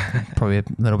 But that was probably a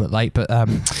little bit late. But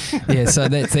so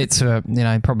that's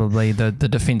probably the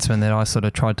defenseman that I sort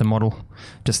of tried to model.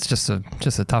 Just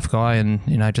a tough guy,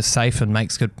 and just safe and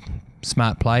makes good,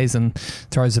 smart plays and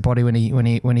throws the body when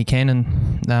he can.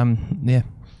 And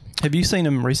Have you seen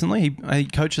him recently? He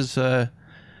coaches I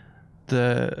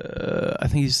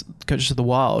think he's coaches of the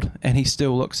Wild, and he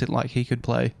still looks like he could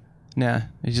play. Now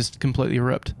he's just completely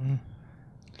ripped.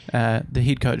 The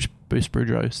head coach Bruce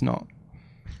Boudreau's not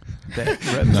that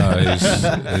ripped. No,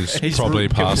 he's probably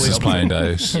past his playing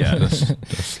days. Yeah, just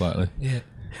slightly. Yeah,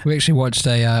 we actually watched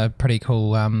a pretty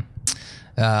cool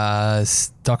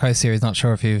doco series. Not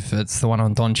sure if it's the one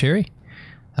on Don Cherry.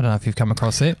 I don't know if you've come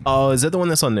across it. Oh, is that the one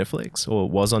that's on Netflix or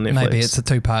was on Netflix? Maybe it's a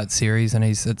 2-part series, and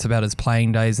it's about his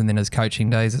playing days and then his coaching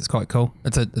days. It's quite cool.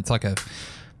 It's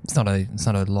not a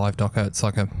live doco. It's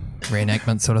like a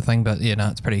reenactment sort of thing. But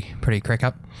it's pretty crack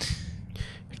up.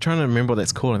 I'm trying to remember what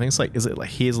that's called. I think it's like, is it like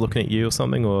Here's Looking at You or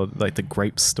something, or like The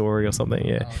Grape Story or something?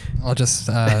 Yeah. I'll just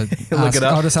Look it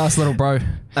up. I'll just ask little bro.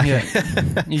 Yeah,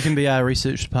 you can be our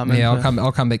research department. Yeah,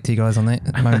 I'll come back to you guys on that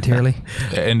momentarily.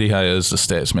 Andy Hay is the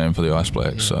stats man for the Ice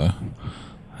Blacks, so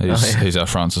he's our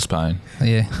Francis Payne.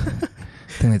 Yeah.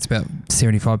 I think that's about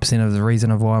 75% of the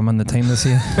reason of why I'm on the team this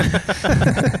year.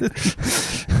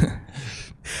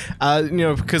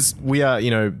 Because we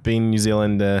are, being New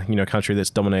Zealand, a country that's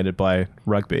dominated by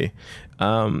rugby.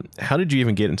 How did you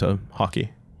even get into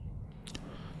hockey?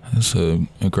 That's a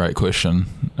great question.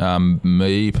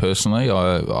 Me personally,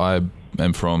 I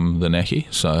am from the Naki,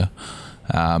 so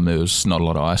there was not a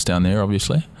lot of ice down there,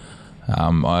 obviously.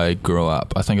 I grew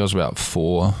up, I think I was about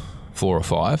four or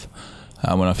five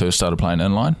when I first started playing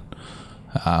inline.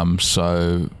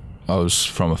 So I was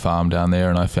from a farm down there,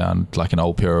 and I found like an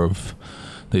old pair of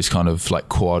these kind of like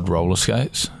quad roller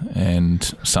skates, and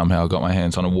somehow got my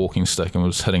hands on a walking stick and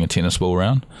was hitting a tennis ball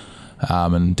around.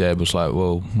 And Dad was like,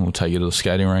 well, we'll take you to the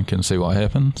skating rink and see what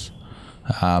happens.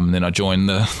 And then I joined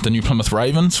the New Plymouth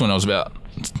Ravens when I was about,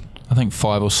 I think,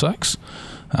 5 or 6,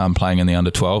 playing in the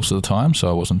under 12s at the time, so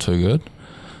I wasn't too good.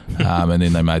 And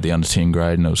then they made the under 10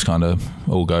 grade, and it was kind of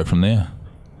all go from there.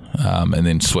 And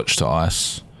then switched to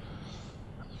ice,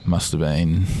 must have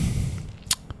been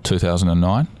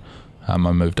 2009. I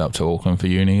moved up to Auckland for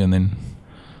uni, and then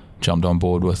jumped on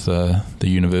board with the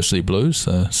University Blues,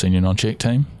 the senior non-check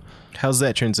team. How's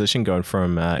that transition going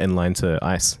from inline to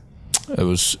ice? It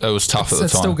was tough at the time.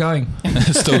 It's still going.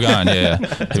 It's still going, yeah.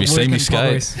 Have you seen me skate?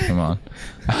 Progress. Come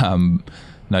on.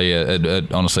 No, yeah,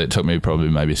 it honestly, it took me probably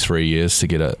maybe 3 years to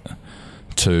get it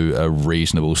to a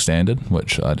reasonable standard,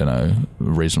 which I don't know,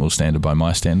 reasonable standard by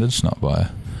my standards, not by...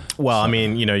 Well, I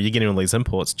mean, you're getting all these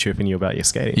imports chirping you about your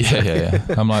skating. Yeah.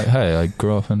 I'm like, hey, I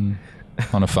grew up on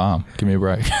a farm. Give me a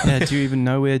break. Yeah, do you even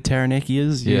know where Taranaki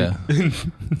is? Yeah.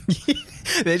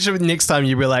 That should, next time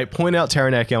you be like, point out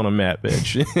Taranaki on a map,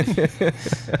 bitch.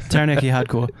 Taranaki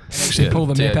hardcore. Actually, pull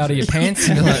the map out of your pants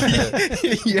and be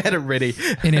like, You had it ready.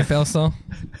 NFL style.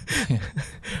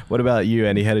 What about you,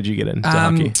 Andy? How did you get into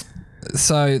hockey?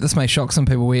 So this may shock some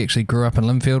people. We actually grew up in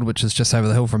Linfield, which is just over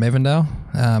the hill from Avondale,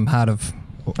 heart of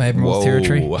Admirals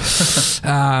territory. That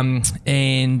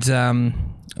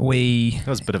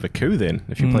was a bit of a coup then,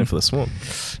 if you're playing for the Swarm.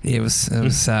 Yeah, it was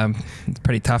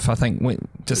pretty tough. I think we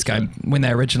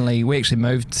actually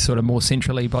moved sort of more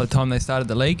centrally by the time they started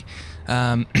the league.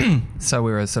 So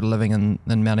we were sort of living in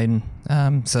Mount Eden.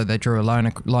 So they drew a line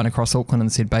across Auckland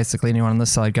and said basically anyone on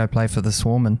this side go play for the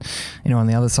Swarm, and anyone on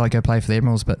the other side go play for the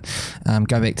Admirals. But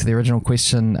go back to the original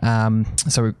question.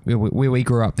 So where we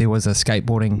grew up, there was a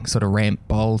skateboarding sort of ramp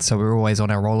bowl. So we were always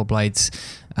on our rollerblades.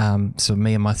 So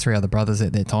me and my 3 other brothers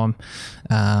at that time.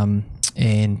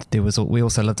 And we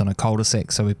also lived on a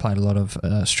cul-de-sac, so we played a lot of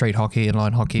street hockey and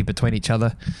line hockey between each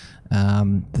other.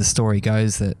 The story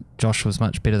goes that Josh was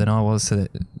much better than I was, so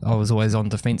that I was always on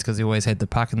defence because he always had the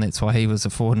puck, and that's why he was a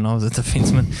forward and I was a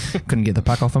defenceman. Couldn't get the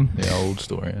puck off him. Yeah, old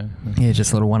story. Yeah,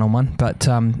 just a little one-on-one. But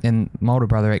and my older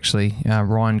brother actually,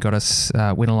 Ryan, got us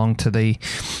went along to the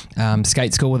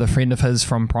skate school with a friend of his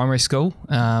from primary school.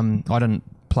 I didn't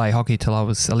play hockey till I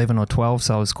was 11 or 12,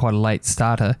 so I was quite a late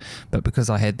starter, but because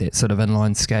I had that sort of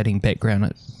inline skating background,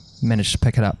 it managed to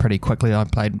pick it up pretty quickly. I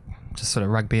played just sort of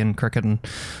rugby and cricket and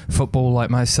football like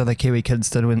most other Kiwi kids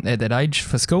did at that age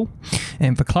for school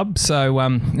and for club. So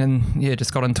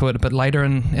just got into it a bit later,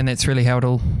 and that's really how it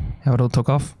all took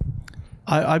off.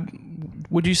 I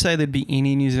would you say there'd be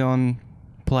any New Zealand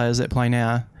players that play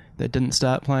now that didn't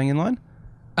start playing inline?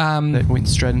 That went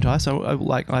straight into ice? So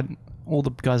all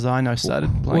the guys that I know started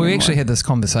playing. Well, we inline. actually had this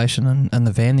conversation in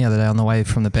the van the other day on the way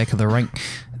from the back of the rink.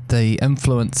 The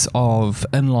influence of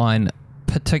inline,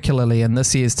 particularly in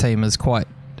this year's team, is quite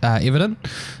evident.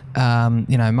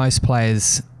 Most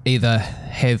players either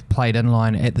have played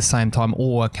inline at the same time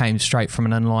or came straight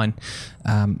from an inline.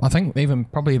 I think even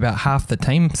probably about half the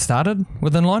team started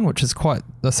with inline, which is quite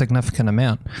a significant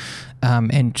amount.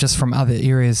 And just from other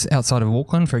areas outside of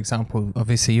Auckland, for example,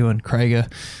 obviously you and Craig,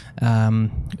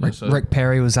 Rick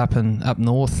Perry was up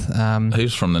north.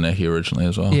 He's from the Necky originally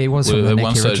as well. Yeah, he was from the Necky At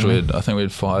one stage, originally. I think we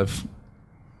had 4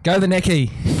 Go the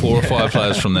Necky! or 5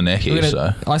 players from the Necky.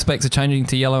 So Ice packs are changing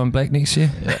to yellow and black next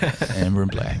year. yeah, amber and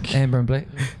black. Amber and black.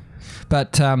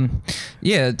 But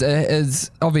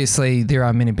it's obviously there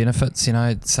are many benefits.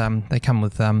 It's they come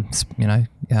with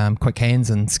quick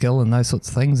hands and skill and those sorts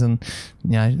of things. And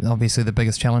obviously the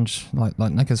biggest challenge, like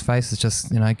Nick has faced, is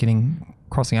just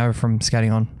crossing over from skating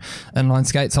on inline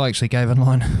skates. I actually gave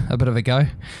inline a bit of a go.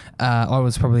 I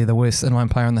was probably the worst inline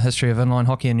player in the history of inline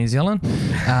hockey in New Zealand.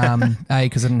 A,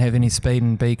 because I didn't have any speed,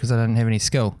 and B, because I didn't have any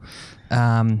skill.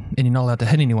 And you're not allowed to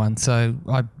hit anyone, so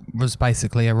I was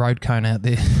basically a road cone out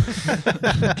there.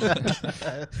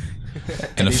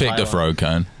 An effective road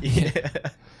cone. Yeah.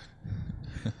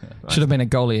 Should have been a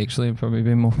goalie, actually. It'd probably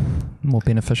been more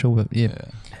beneficial, but yeah.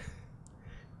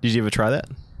 Did you ever try that?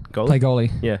 Goalie? Play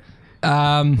goalie. Yeah.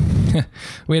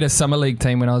 We had a summer league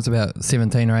team when I was about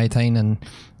 17 or 18,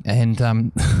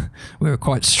 and we were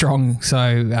quite strong. So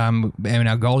and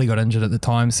our goalie got injured at the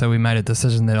time, so we made a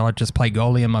decision that I'd just play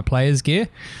goalie in my players' gear.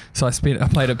 So I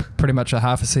played pretty much a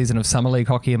half a season of summer league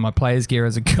hockey in my players' gear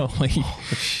as a goalie. Oh,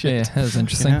 shit. Yeah, that was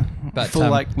interesting. Yeah. But Full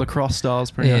like lacrosse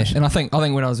styles, pretty much. And I think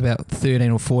when I was about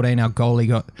 13 or 14, our goalie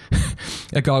got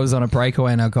a guy was on a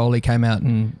breakaway, and our goalie came out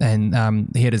and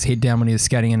he had his head down when he was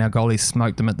skating, and our goalie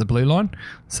smoked him at the blue line.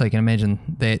 So you can imagine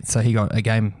that. So he got a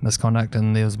game misconduct,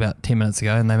 and there was about 10 minutes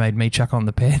ago, and they made me chuck on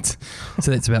the pads.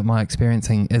 So that's about my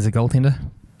experiencing as a goaltender.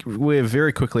 We're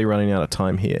very quickly running out of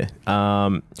time here.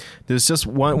 There's just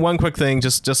one quick thing,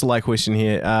 just a light question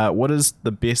here. What is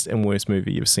the best and worst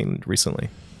movie you've seen recently?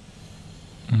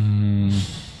 And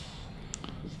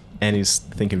he's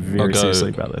thinking very seriously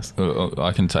about this.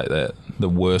 I can take that. The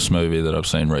worst movie that I've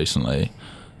seen recently,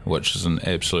 which is an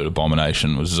absolute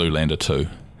abomination, was Zoolander 2.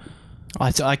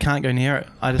 I can't go near it.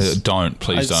 Please don't.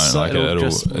 So Like it'll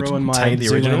just ruin my the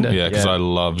original? Zoolander. Yeah, because I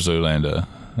love Zoolander.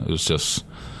 It was just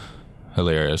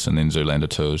hilarious, and then Zoolander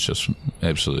 2 has just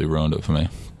absolutely ruined it for me.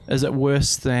 Is it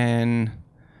worse to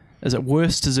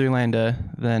Zoolander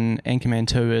than Anchorman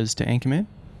 2 is to Anchorman?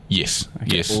 Yes,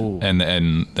 Okay. yes, Ooh.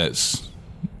 and that's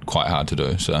quite hard to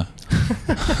do. So,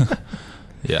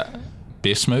 yeah,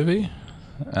 best movie.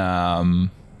 I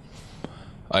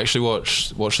actually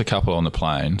watched a couple on the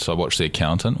plane. So I watched The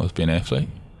Accountant with Ben Affleck.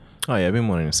 Oh yeah, I've been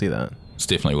wanting to see that. It's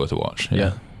definitely worth a watch.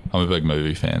 Yeah. I'm a big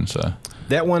movie fan, so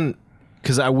That one,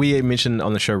 because we mentioned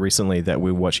on the show recently that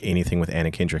we watch anything with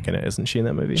Anna Kendrick in it. Isn't she in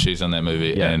that movie? she's in that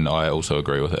movie, Yeah. and I also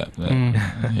agree with that.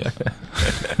 Yeah.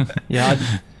 Yeah,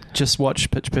 I'd just watch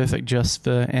Pitch Perfect just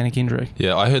for Anna Kendrick.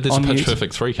 Yeah, I heard there's a On Pitch mute.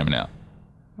 Perfect 3 coming out.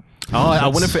 Oh, I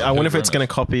wonder if Good it's going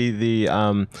to copy the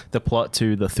plot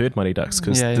to the third Mighty Ducks,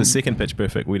 because Yeah. the second Pitch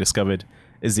Perfect we discovered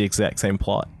is the exact same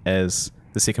plot as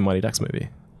the second Mighty Ducks movie.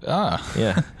 Ah,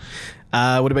 Yeah.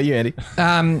 What about you, Andy?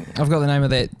 I've got the name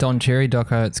of that Don Cherry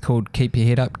doco. It's called Keep Your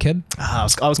Head Up, Kid. I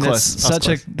was close.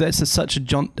 That's such a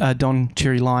Don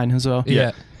Cherry line as well.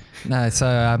 Yeah. No, so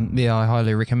I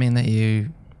highly recommend that you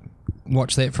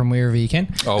watch that from wherever you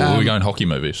can. oh, we're going hockey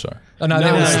movies. Sorry. Oh no,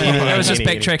 No, that was just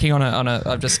any. backtracking on a.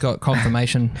 I've just got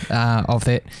confirmation of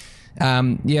that.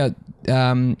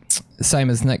 Same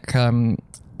as Nick.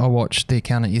 I watched The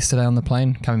Accountant yesterday on the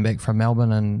plane coming back from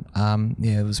Melbourne, and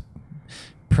it was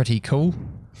pretty cool.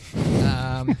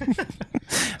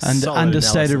 And Solid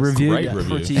understated analysis. review. Great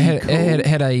review. Pretty It cool.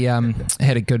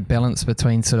 had a good balance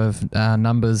between sort of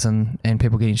numbers and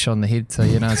people getting shot in the head. So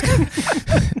it's good.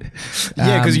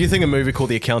 Yeah, because you think a movie called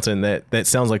The Accountant, that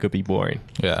sounds like it'd be boring.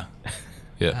 Yeah,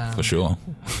 for sure.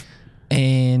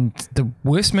 And the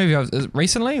worst movie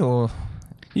recently, or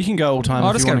You can go all time.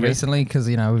 I'll if just you go want to recently because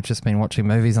we've just been watching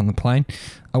movies on the plane.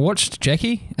 I watched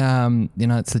Jackie.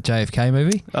 It's the JFK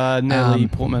movie. Natalie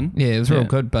Portman. Yeah, it was real Yeah.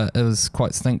 good, but it was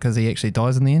quite stink because he actually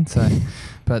dies in the end. So,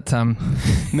 but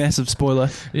Massive spoiler.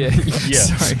 yeah,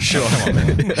 sorry, Sure. Come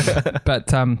on, man.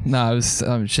 but no, it was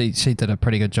she did a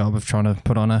pretty good job of trying to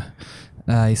put on a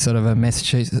sort of a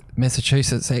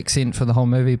Massachusetts accent for the whole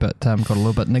movie, but got a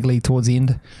little bit niggly towards the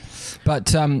end. But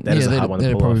is a hard one to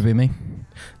that'd pull probably off. be me.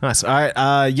 Nice. All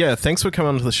right. Thanks for coming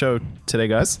onto the show today,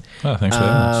 guys. Oh, thanks for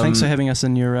having us. Thanks for having us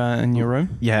in your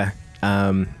room. Yeah.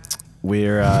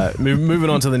 we're moving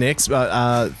on to the next.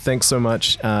 Thanks so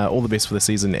much. All the best for the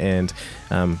season, and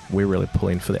we're really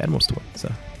pulling for the Admirals to win.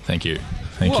 So Thank you.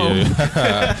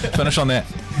 Finish on that.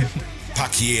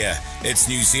 Puck Yeah, it's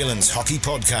New Zealand's hockey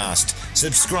podcast.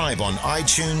 Subscribe on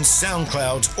iTunes,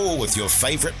 SoundCloud, or with your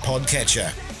favourite podcatcher.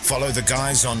 Follow the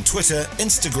guys on Twitter,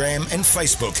 Instagram, and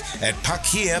Facebook at Puck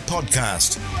Yeah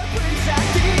Podcast.